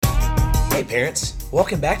Hey parents,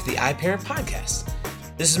 welcome back to the iParent Podcast.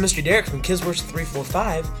 This is Mr. Derek from Kids Worship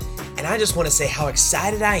 345, and I just want to say how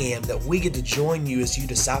excited I am that we get to join you as you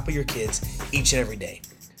disciple your kids each and every day.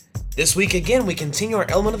 This week again, we continue our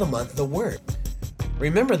element of the month, the Word.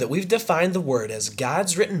 Remember that we've defined the Word as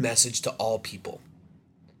God's written message to all people.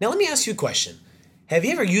 Now let me ask you a question. Have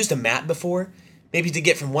you ever used a map before? Maybe to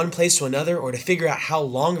get from one place to another or to figure out how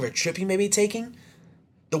long of a trip you may be taking?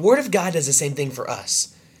 The Word of God does the same thing for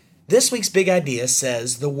us. This week's big idea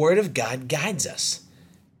says the Word of God guides us.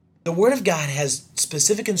 The Word of God has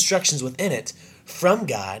specific instructions within it from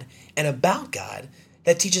God and about God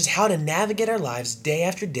that teaches how to navigate our lives day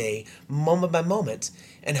after day, moment by moment,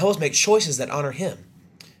 and help us make choices that honor Him.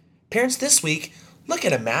 Parents, this week, look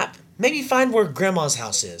at a map, maybe find where Grandma's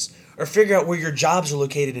house is, or figure out where your jobs are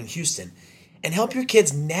located in Houston, and help your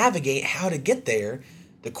kids navigate how to get there,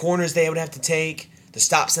 the corners they would have to take, the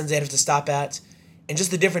stop signs they'd have to stop at, and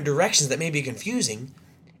just the different directions that may be confusing,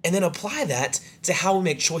 and then apply that to how we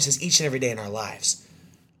make choices each and every day in our lives.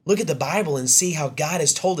 Look at the Bible and see how God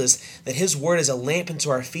has told us that His Word is a lamp unto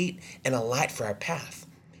our feet and a light for our path.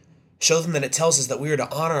 Show them that it tells us that we are to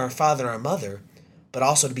honor our father and our mother, but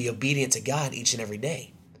also to be obedient to God each and every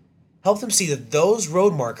day. Help them see that those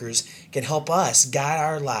road markers can help us guide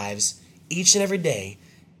our lives each and every day,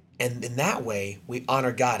 and in that way, we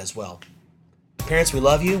honor God as well. Parents, we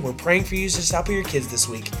love you. We're praying for you to disciple your kids this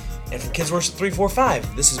week. And from Kids Worship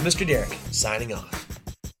 345, this is Mr. Derek, signing off.